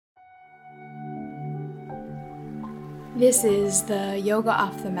This is the Yoga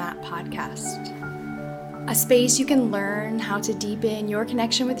Off the Mat podcast, a space you can learn how to deepen your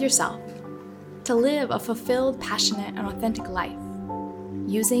connection with yourself, to live a fulfilled, passionate, and authentic life,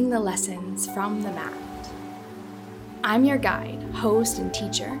 using the lessons from the mat. I'm your guide, host, and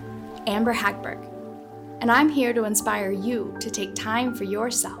teacher, Amber Hagberg, and I'm here to inspire you to take time for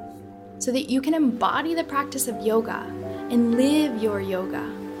yourself so that you can embody the practice of yoga and live your yoga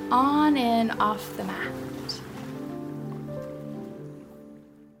on and off the mat.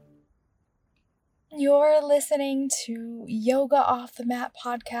 You're listening to Yoga Off the Mat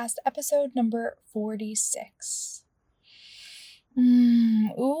podcast, episode number 46.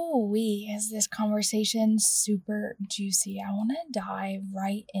 Is this conversation super juicy? I want to dive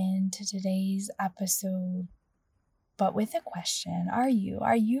right into today's episode, but with a question. Are you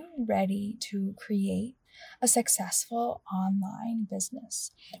ready to create a successful online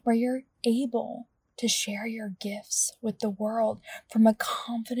business where you're able to share your gifts with the world from a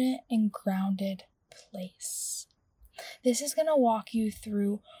confident and grounded place? This is going to walk you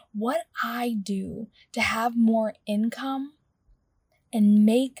through what I do to have more income and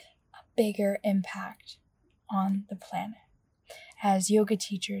make a bigger impact on the planet. As yoga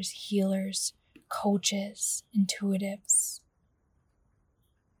teachers, healers, coaches, intuitives,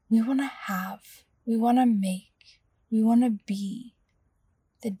 we want to be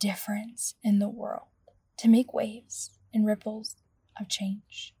the difference in the world, to make waves and ripples of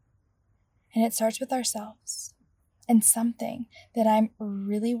change. And it starts with ourselves, and something that I'm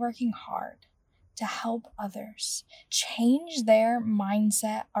really working hard to help others change their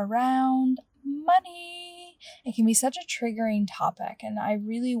mindset around money. It can be such a triggering topic, and I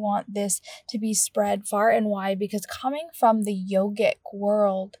really want this to be spread far and wide because coming from the yogic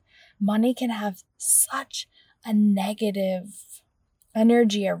world, money can have such a negative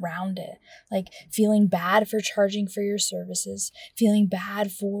energy around it, like feeling bad for charging for your services, feeling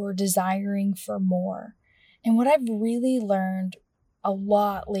bad for desiring for more. And what I've really learned a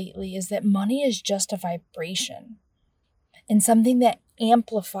lot lately is that money is just a vibration and something that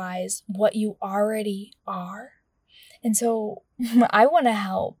amplifies what you already are. And so I want to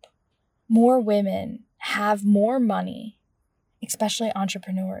help more women have more money, especially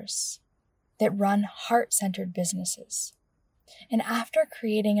entrepreneurs that run heart-centered businesses. And after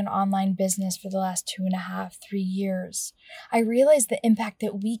creating an online business for the last 2.5, 3 years, I realized the impact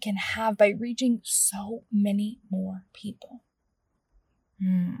that we can have by reaching so many more people.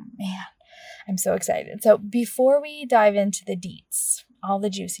 Man, I'm so excited. So before we dive into the deets, all the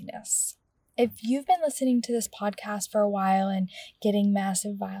juiciness, if you've been listening to this podcast for a while and getting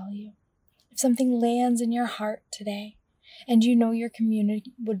massive value, if something lands in your heart today and you know your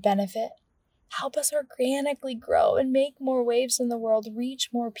community would benefit, help us organically grow and make more waves in the world, reach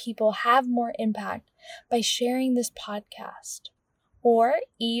more people, have more impact by sharing this podcast. Or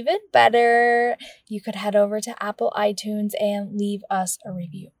even better, you could head over to Apple iTunes and leave us a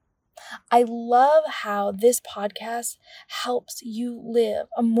review. I love how this podcast helps you live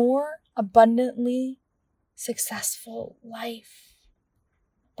a more abundantly successful life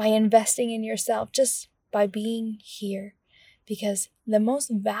by investing in yourself, just by being here. Because the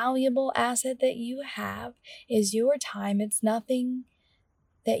most valuable asset that you have is your time. It's nothing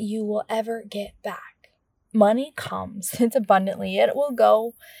that you will ever get back. Money comes, it's abundantly, it will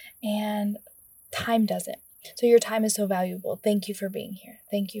go, and time doesn't. So your time is so valuable. Thank you for being here.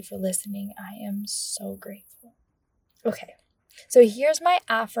 Thank you for listening. I am so grateful. Okay, so here's my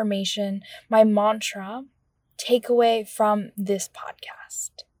affirmation, my mantra, takeaway from this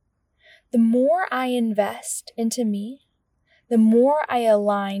podcast. The more I invest into me, the more I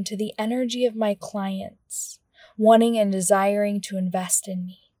align to the energy of my clients, wanting and desiring to invest in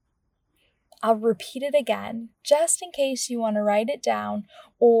me. I'll repeat it again, just in case you want to write it down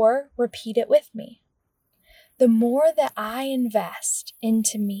or repeat it with me. The more that I invest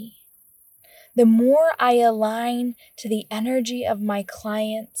into me, the more I align to the energy of my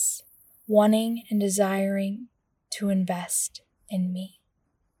clients, wanting and desiring to invest in me.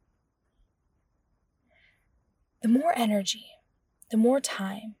 The more energy, the more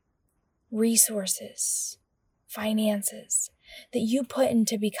time, resources, finances that you put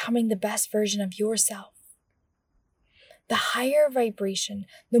into becoming the best version of yourself, the higher vibration,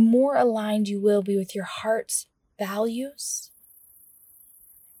 the more aligned you will be with your heart's values,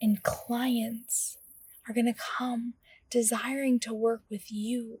 and clients are going to come desiring to work with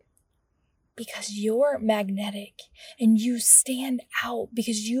you because you're magnetic and you stand out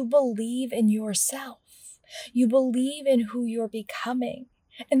because you believe in yourself. You believe in who you're becoming,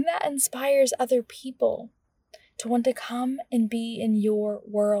 and that inspires other people to want to come and be in your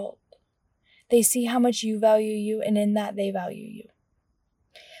world. They see how much you value you, and in that, they value you.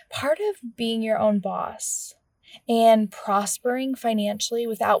 Part of being your own boss and prospering financially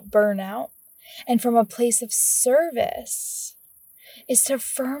without burnout and from a place of service is to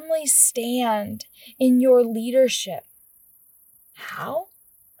firmly stand in your leadership. How?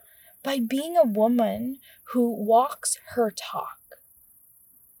 By being a woman who walks her talk.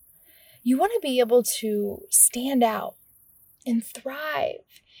 You want to be able to stand out and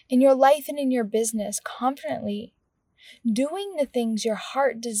thrive in your life and in your business confidently, doing the things your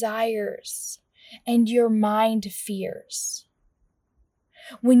heart desires and your mind fears.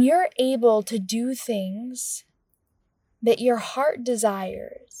 When you're able to do things that your heart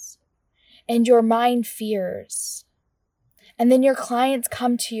desires and your mind fears, and then your clients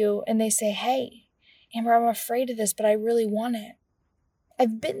come to you and they say, "Hey, Amber, I'm afraid of this, but I really want it.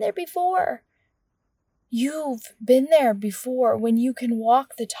 I've been there before." You've been there before when you can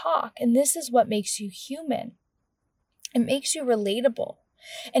walk the talk, and this is what makes you human. It makes you relatable,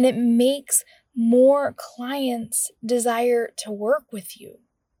 and it makes more clients desire to work with you.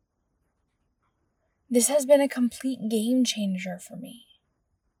 This has been a complete game changer for me.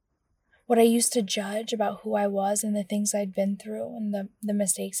 What I used to judge about who I was and the things I'd been through and the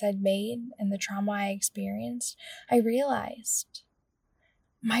mistakes I'd made and the trauma I experienced, I realized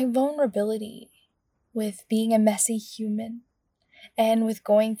my vulnerability with being a messy human and with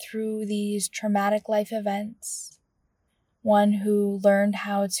going through these traumatic life events. One who learned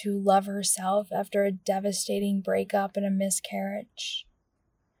how to love herself after a devastating breakup and a miscarriage.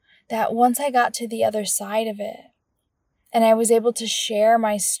 That once I got to the other side of it and I was able to share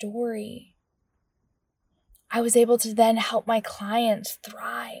my story, I was able to then help my clients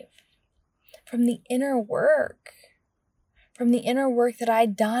thrive from the inner work that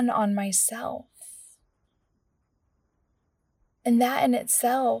I'd done on myself. And that in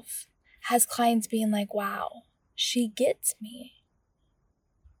itself has clients being like, "Wow, she gets me.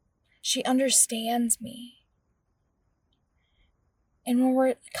 She understands me." And when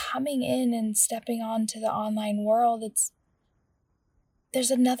we're coming in and stepping onto the online world,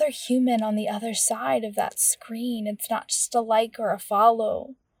 there's another human on the other side of that screen. It's not just a like or a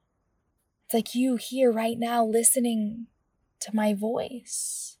follow. It's like you here right now listening to my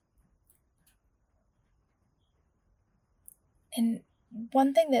voice. And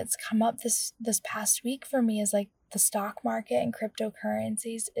one thing that's come up this past week for me is like the stock market and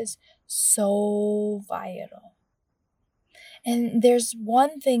cryptocurrencies is so vital. And there's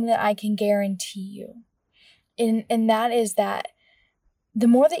one thing that I can guarantee you, and that is that the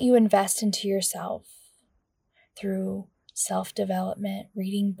more that you invest into yourself through self-development,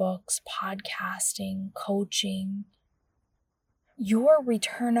 reading books, podcasting, coaching, your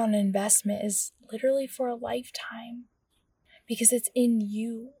return on investment is literally for a lifetime because it's in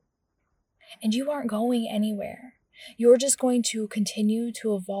you and you aren't going anywhere. You're just going to continue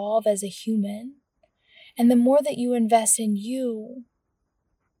to evolve as a human. And the more that you invest in you,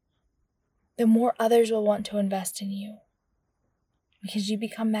 the more others will want to invest in you because you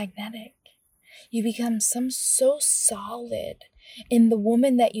become magnetic. You become so solid in the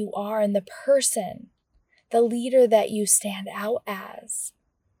woman that you are and the person, the leader that you stand out as,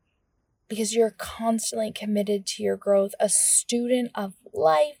 because you're constantly committed to your growth, a student of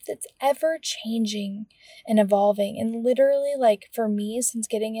life that's ever changing and evolving. And literally, like for me, since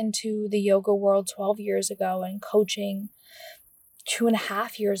getting into the yoga world 12 years ago and coaching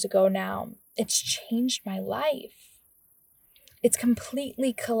 2.5 years ago now, it's changed my life. It's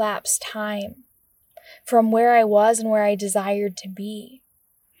completely collapsed time from where I was and where I desired to be.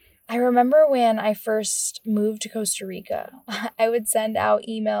 I remember when I first moved to Costa Rica, I would send out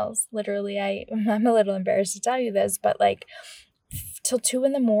emails, literally, I'm a little embarrassed to tell you this, but like till 2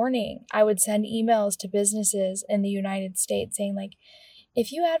 a.m, I would send emails to businesses in the United States saying like,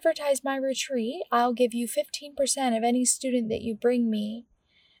 "If you advertise my retreat, I'll give you 15% of any student that you bring me."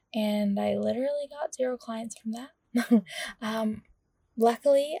 And I literally got 0 clients from that.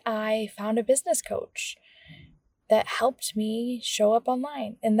 Luckily, I found a business coach that helped me show up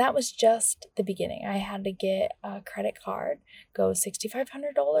online. And that was just the beginning. I had to get a credit card, go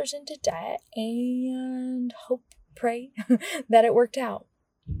 $6,500 into debt, and pray that it worked out.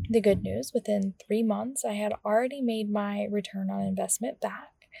 The good news, within 3 months, I had already made my return on investment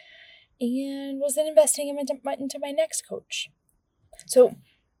back and was then investing into my next coach. So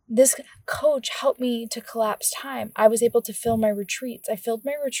this coach helped me to collapse time. I was able to fill my retreats. I filled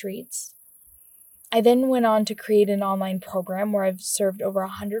my retreats. I then went on to create an online program where I've served over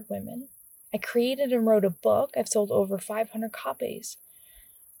 100 women. I created and wrote a book. I've sold over 500 copies.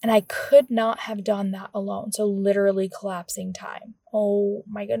 And I could not have done that alone. So literally collapsing time. Oh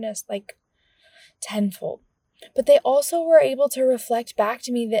my goodness. Like tenfold. But they also were able to reflect back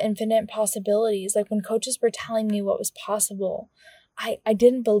to me the infinite possibilities. Like when coaches were telling me what was possible, I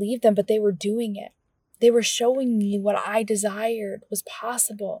didn't believe them, but they were doing it. They were showing me what I desired was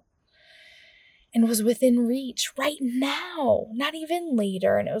possible and was within reach right now, not even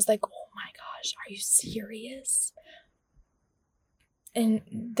later. And it was like, oh my gosh, are you serious? And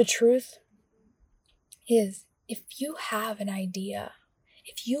the truth is, if you have an idea,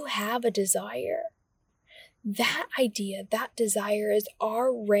 if you have a desire, that idea, that desire is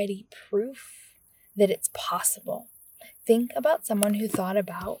already proof that it's possible. Think about someone who thought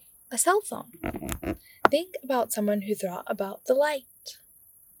about a cell phone. Think about someone who thought about the light,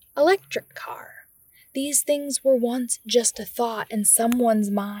 electric car. These things were once just a thought in someone's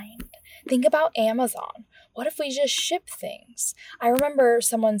mind. Think about Amazon. What if we just ship things? I remember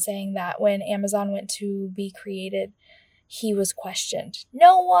someone saying that when Amazon went to be created, he was questioned.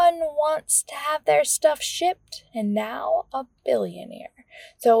 No one wants to have their stuff shipped, and now a billionaire.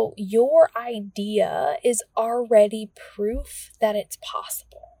 So your idea is already proof that it's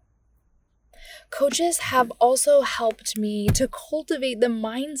possible. Coaches have also helped me to cultivate the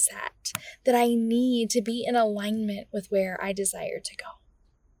mindset that I need to be in alignment with where I desire to go.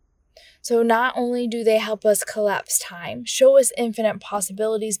 So not only do they help us collapse time, show us infinite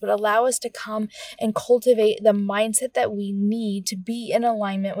possibilities, but allow us to come and cultivate the mindset that we need to be in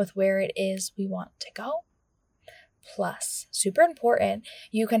alignment with where it is we want to go. Plus, super important,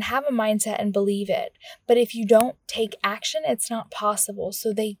 you can have a mindset and believe it, but if you don't take action, it's not possible.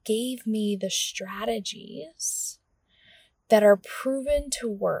 So they gave me the strategies that are proven to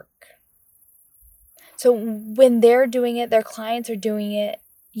work. So when they're doing it, their clients are doing it,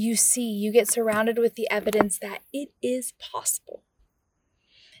 you get surrounded with the evidence that it is possible.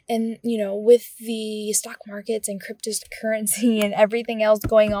 And, with the stock markets and cryptocurrency and everything else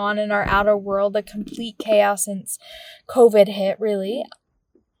going on in our outer world, the complete chaos since COVID hit, really,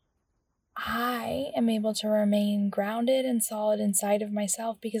 I am able to remain grounded and solid inside of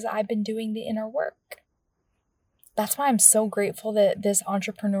myself because I've been doing the inner work. That's why I'm so grateful that this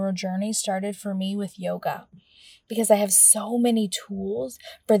entrepreneur journey started for me with yoga, because I have so many tools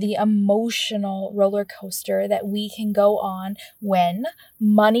for the emotional roller coaster that we can go on when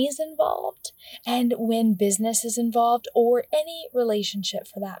money is involved and when business is involved, or any relationship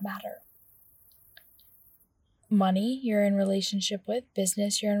for that matter. Money, you're in relationship with.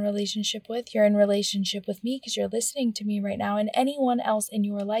 Business, you're in relationship with. You're in relationship with me because you're listening to me right now, and anyone else in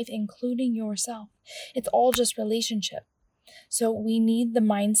your life, including yourself. It's all just relationship. So we need the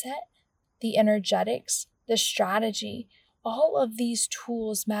mindset, the energetics, the strategy. All of these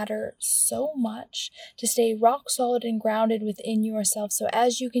tools matter so much to stay rock solid and grounded within yourself. So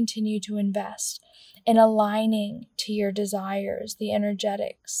as you continue to invest in aligning to your desires, the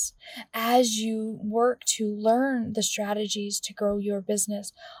energetics, as you work to learn the strategies to grow your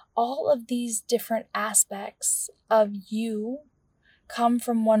business, all of these different aspects of you come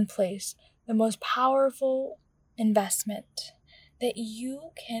from one place. The most powerful investment that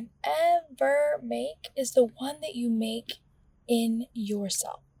you can ever make is the one that you make in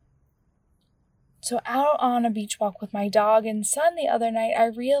yourself. So out on a beach walk with my dog and son the other night, I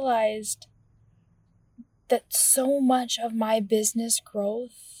realized that so much of my business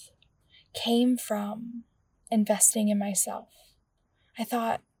growth came from investing in myself. I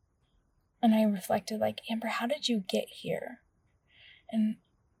thought, and I reflected, like, Amber, how did you get here? And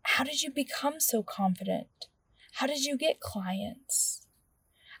how did you become so confident? How did you get clients?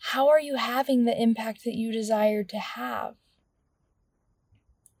 How are you having the impact that you desire to have?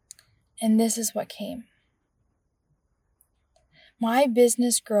 And this is what came. My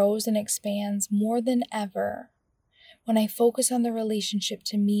business grows and expands more than ever when I focus on the relationship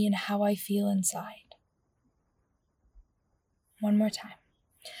to me and how I feel inside. One more time.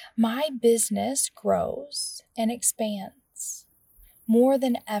 My business grows and expands more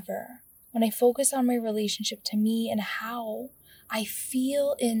than ever when I focus on my relationship to me and how I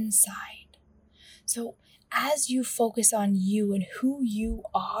feel inside. So as you focus on you and who you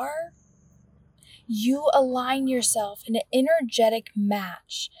are, you align yourself in an energetic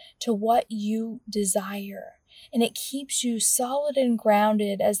match to what you desire. And it keeps you solid and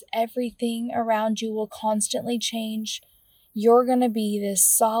grounded as everything around you will constantly change. You're going to be this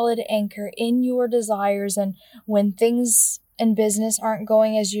solid anchor in your desires. And when things in business aren't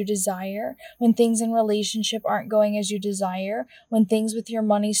going as you desire, when things in relationship aren't going as you desire, when things with your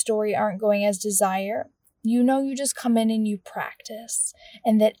money story aren't going as desire, you just come in and you practice,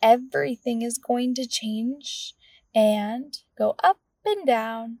 and that everything is going to change and go up and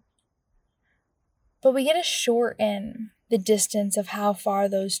down. But we get to shorten the distance of how far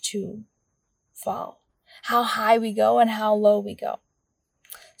those two fall, how high we go and how low we go.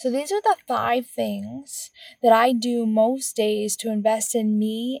 So these are the 5 things that I do most days to invest in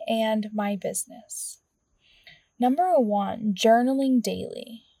me and my business. Number 1, journaling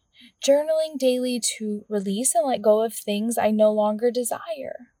daily. Journaling daily to release and let go of things I no longer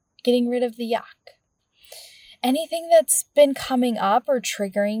desire, getting rid of the yuck. Anything that's been coming up or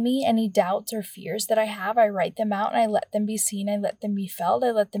triggering me, any doubts or fears that I have, I write them out and I let them be seen, I let them be felt,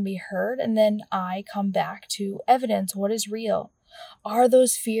 I let them be heard, and then I come back to evidence. What is real? Are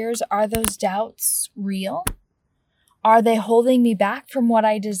those fears, are those doubts real? Are they holding me back from what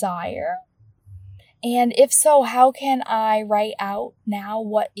I desire? And if so, how can I write out now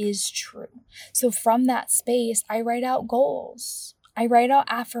what is true? So from that space, I write out goals. I write out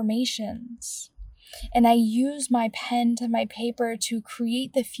affirmations. And I use my pen to my paper to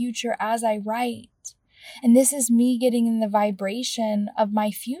create the future as I write. And this is me getting in the vibration of my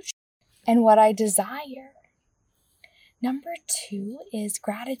future and what I desire. Number 2 is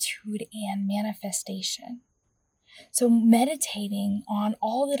gratitude and manifestation. So meditating on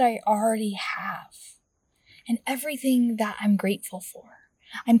all that I already have and everything that I'm grateful for.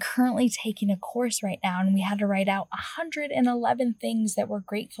 I'm currently taking a course right now, and we had to write out 111 things that we're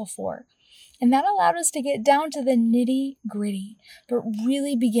grateful for. And that allowed us to get down to the nitty-gritty, but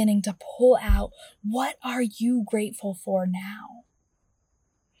really beginning to pull out, what are you grateful for now?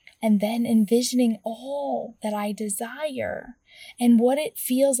 And then envisioning all that I desire and what it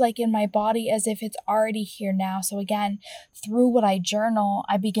feels like in my body as if it's already here now. So again, through what I journal,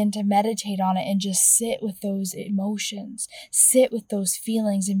 I begin to meditate on it and just sit with those emotions, sit with those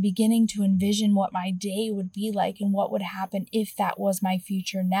feelings, and beginning to envision what my day would be like and what would happen if that was my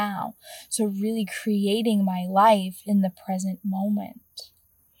future now. So really creating my life in the present moment.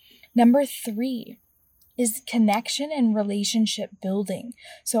 Number 3 is connection and relationship building.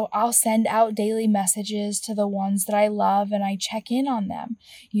 So I'll send out daily messages to the ones that I love and I check in on them.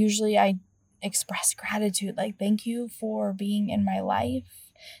 Usually I express gratitude, like, thank you for being in my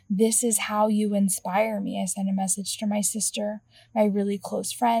life. This is how you inspire me. I send a message to my sister, my really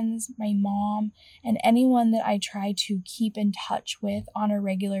close friends, my mom, and anyone that I try to keep in touch with on a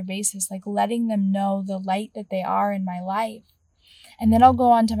regular basis, like letting them know the light that they are in my life. And then I'll go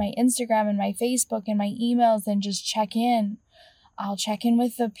on to my Instagram and my Facebook and my emails and just check in. I'll check in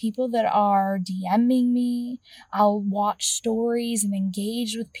with the people that are DMing me. I'll watch stories and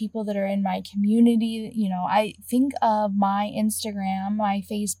engage with people that are in my community. You know, I think of my Instagram, my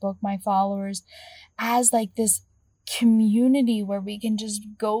Facebook, my followers as like this community where we can just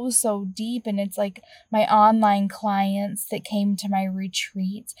go so deep, and it's like my online clients that came to my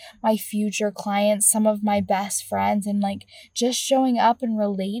retreats, my future clients, some of my best friends, and like just showing up and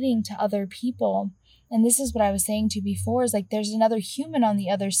relating to other people. And this is what I was saying to you before, is like there's another human on the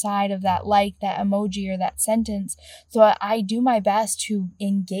other side of that that emoji or that sentence. So I do my best to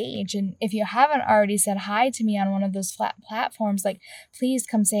engage. And if you haven't already said hi to me on one of those flat platforms, like please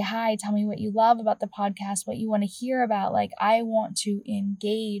come say hi. Tell me what you love about the podcast, what you want to hear about. Like I want to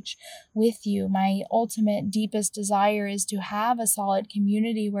engage with you. My ultimate, deepest desire is to have a solid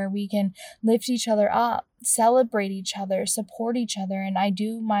community where we can lift each other up, celebrate each other, support each other, and I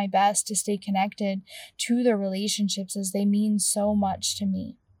do my best to stay connected to the relationships as they mean so much to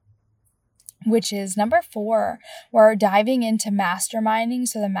me. Which is number 4, we're diving into masterminding,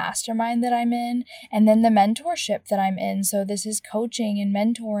 so the mastermind that I'm in, and then the mentorship that I'm in. So this is coaching and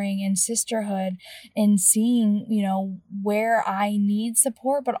mentoring and sisterhood and seeing, where I need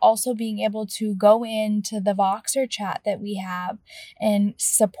support, but also being able to go into the Voxer chat that we have and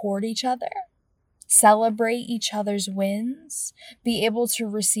support each other, celebrate each other's wins, be able to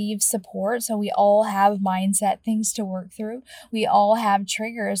receive support. So we all have mindset things to work through. We all have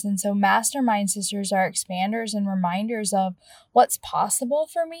triggers. And so Mastermind Sisters are expanders and reminders of what's possible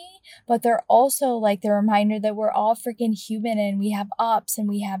for me, but they're also like the reminder that we're all freaking human and we have ups and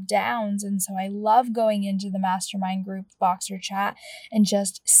we have downs. And so I love going into the mastermind group Voxer chat and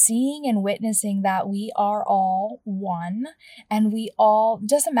just seeing and witnessing that we are all one, and we all,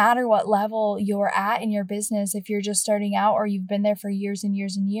 doesn't matter what level you're at in your business, if you're just starting out or you've been there for years and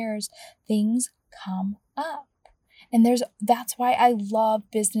years and years, things come up. And that's why I love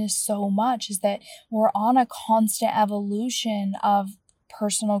business so much, is that we're on a constant evolution of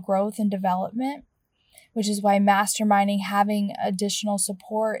personal growth and development, which is why masterminding, having additional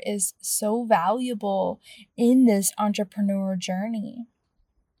support is so valuable in this entrepreneur journey.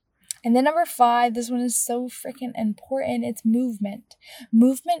 And then number 5, this one is so freaking important. It's movement.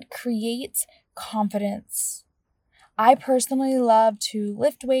 Movement creates confidence. I personally love to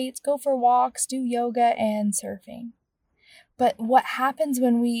lift weights, go for walks, do yoga, and surfing. But what happens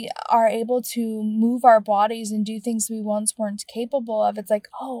when we are able to move our bodies and do things we once weren't capable of? It's like,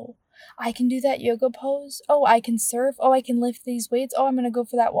 oh, I can do that yoga pose. Oh, I can surf. Oh, I can lift these weights. Oh, I'm going to go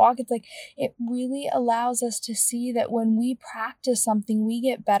for that walk. It's like, it really allows us to see that when we practice something, we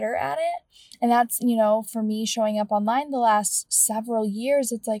get better at it. And that's, for me showing up online the last several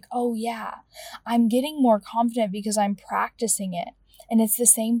years, it's like, oh yeah, I'm getting more confident because I'm practicing it. And it's the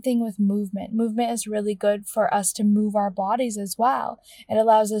same thing with movement. Movement is really good for us to move our bodies as well. It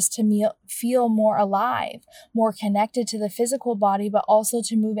allows us to feel more alive, more connected to the physical body, but also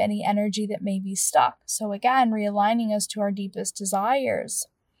to move any energy that may be stuck. So again, realigning us to our deepest desires.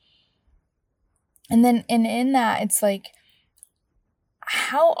 And then in that, it's like,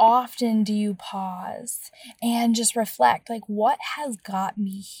 how often do you pause and just reflect, like, what has got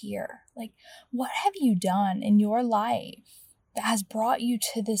me here? Like, what have you done in your life that has brought you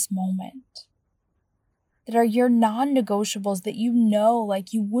to this moment? That are your non-negotiables that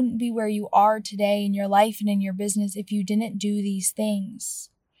like you wouldn't be where you are today in your life and in your business if you didn't do these things.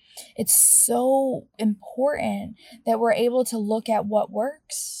 It's so important that we're able to look at what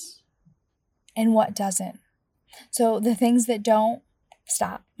works and what doesn't. So the things that don't,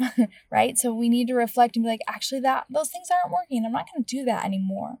 stop, right? So we need to reflect and be like, actually, those things aren't working. I'm not going to do that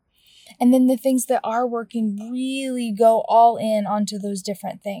anymore. And then the things that are working, really go all in onto those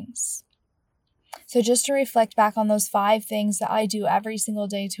different things. So just to reflect back on those 5 things that I do every single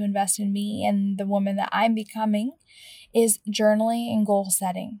day to invest in me and the woman that I'm becoming is journaling and goal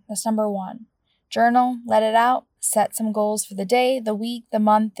setting. That's number 1. Journal, let it out, set some goals for the day, the week, the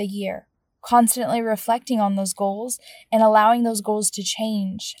month, the year. Constantly reflecting on those goals and allowing those goals to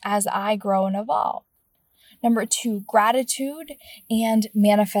change as I grow and evolve. Number 2, gratitude and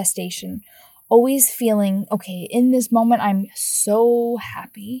manifestation. Always feeling, okay, in this moment, I'm so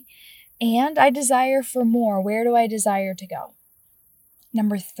happy and I desire for more. Where do I desire to go?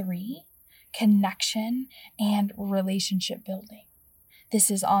 Number 3, connection and relationship building.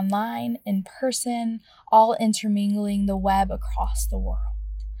 This is online, in person, all intermingling the web across the world.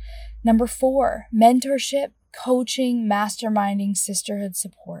 Number 4, mentorship, coaching, masterminding, sisterhood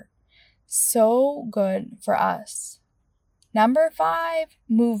support. So good for us. Number 5,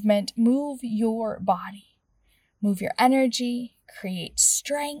 movement. Move your body. Move your energy. Create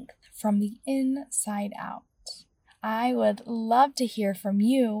strength from the inside out. I would love to hear from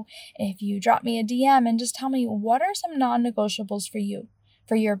you if you drop me a DM and just tell me, what are some non-negotiables for you,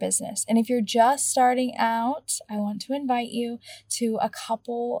 for your business? And if you're just starting out, I want to invite you to a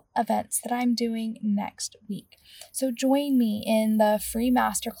couple events that I'm doing next week. So join me in the free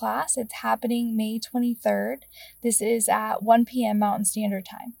masterclass. It's happening May 23rd. This is at 1 p.m. Mountain Standard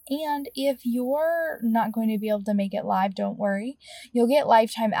Time. And if you're not going to be able to make it live, don't worry. You'll get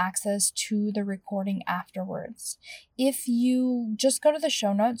lifetime access to the recording afterwards. If you just go to the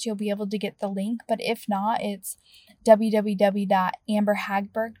show notes, you'll be able to get the link. But if not, it's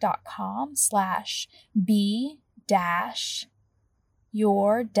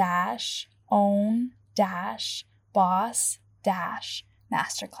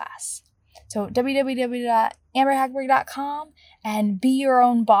So www.amberhagberg.com and be your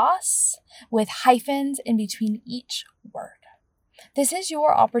own boss with hyphens in between each word. This is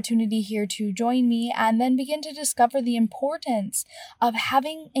your opportunity here to join me and then begin to discover the importance of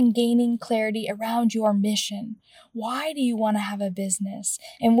having and gaining clarity around your mission. Why do you want to have a business?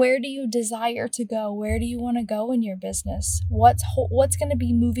 And where do you desire to go? Where do you want to go in your business? What's going to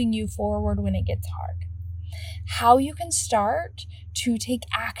be moving you forward when it gets hard? How you can start to take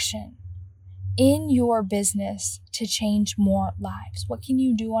action in your business to change more lives. What can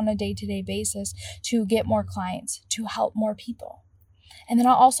you do on a day-to-day basis to get more clients, to help more people? And then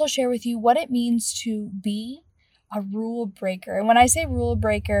I'll also share with you what it means to be a rule breaker. And when I say rule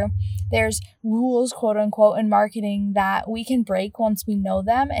breaker, there's rules, quote unquote, in marketing that we can break once we know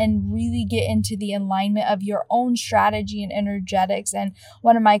them and really get into the alignment of your own strategy and energetics. And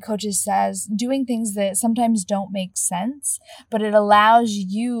one of my coaches says, doing things that sometimes don't make sense, but it allows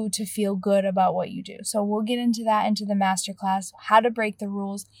you to feel good about what you do. So we'll get into that into the masterclass, how to break the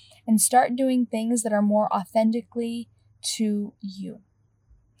rules and start doing things that are more authentically to you.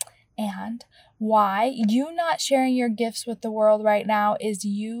 And why you not sharing your gifts with the world right now is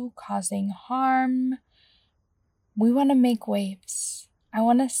you causing harm. We want to make waves. I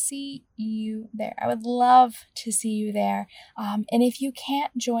want to see you there. I would love to see you there. And if you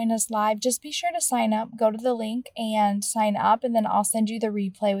can't join us live, just be sure to sign up. Go to the link and sign up, and then I'll send you the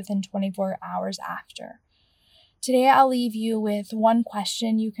replay within 24 hours after. Today, I'll leave you with one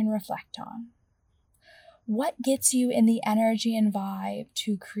question you can reflect on. What gets you in the energy and vibe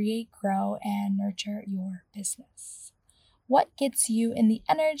to create, grow, and nurture your business? what gets you in the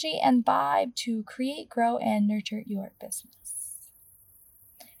energy and vibe to create, grow, and nurture your business.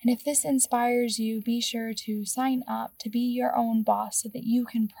 And if this inspires you, be sure to sign up to be your own boss so that you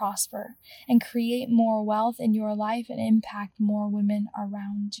can prosper and create more wealth in your life and impact more women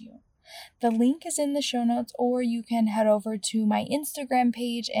around you. The link is in the show notes, or you can head over to my Instagram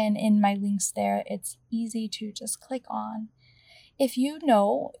page, and in my links there, it's easy to just click on. If you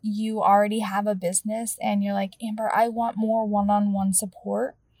know you already have a business and you're like, Amber, I want more one-on-one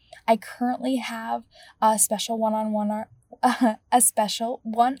support, I currently have a special one-on-one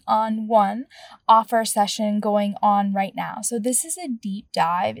offer session going on right now. So this is a deep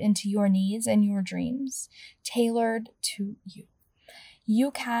dive into your needs and your dreams, tailored to you.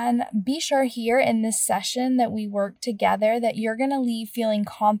 You can be sure here in this session that we work together that you're going to leave feeling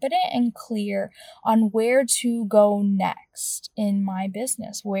confident and clear on where to go next in my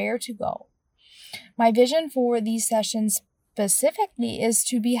business, where to go. My vision for these sessions specifically is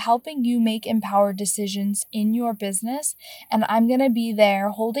to be helping you make empowered decisions in your business, and I'm going to be there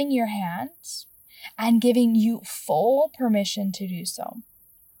holding your hands and giving you full permission to do so.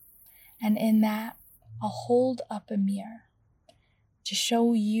 And in that, I'll hold up a mirror to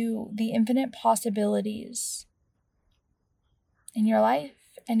show you the infinite possibilities in your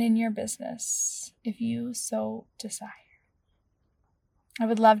life and in your business, if you so desire. I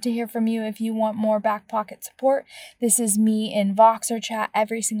would love to hear from you if you want more back pocket support. This is me in Voxer chat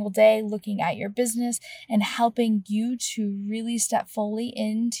every single day, looking at your business and helping you to really step fully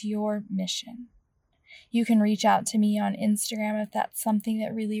into your mission. You can reach out to me on Instagram if that's something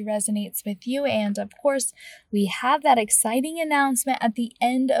that really resonates with you. And of course, we have that exciting announcement at the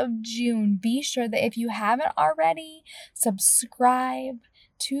end of June. Be sure that if you haven't already, subscribe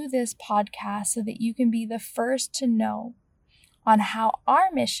to this podcast so that you can be the first to know on how our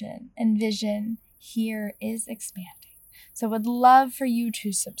mission and vision here is expanding. So I would love for you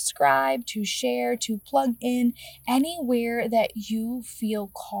to subscribe, to share, to plug in anywhere that you feel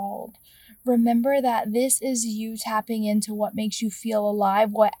called. Remember that this is you tapping into what makes you feel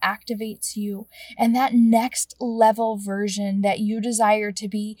alive, what activates you, and that next level version that you desire to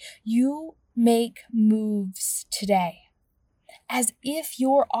be. You make moves today as if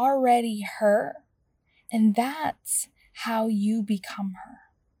you're already her, and that's how you become her.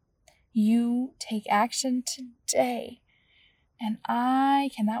 You take action today, and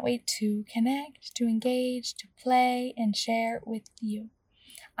I cannot wait to connect, to engage, to play, and share with you.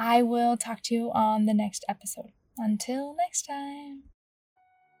 I will talk to you on the next episode. Until next time.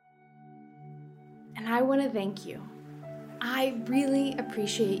 And I want to thank you. I really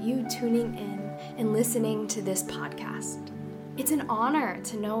appreciate you tuning in and listening to this podcast. It's an honor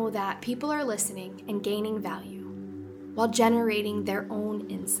to know that people are listening and gaining value while generating their own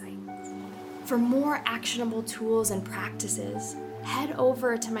insights. For more actionable tools and practices, head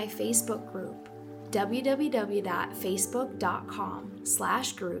over to my Facebook group,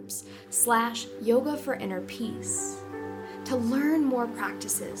 www.facebook.com/groups/yoga for inner peace, to learn more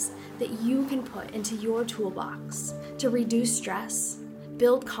practices that you can put into your toolbox to reduce stress,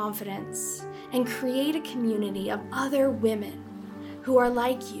 build confidence, and create a community of other women who are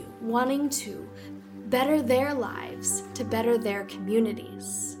like you, wanting to better their lives to better their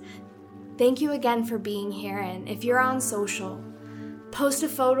communities. Thank you again for being here, and if you're on social, post a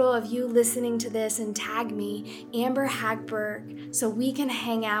photo of you listening to this and tag me, Amber Hagberg, so we can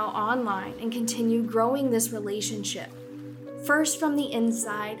hang out online and continue growing this relationship, first from the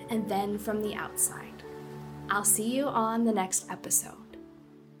inside and then from the outside. I'll see you on the next episode.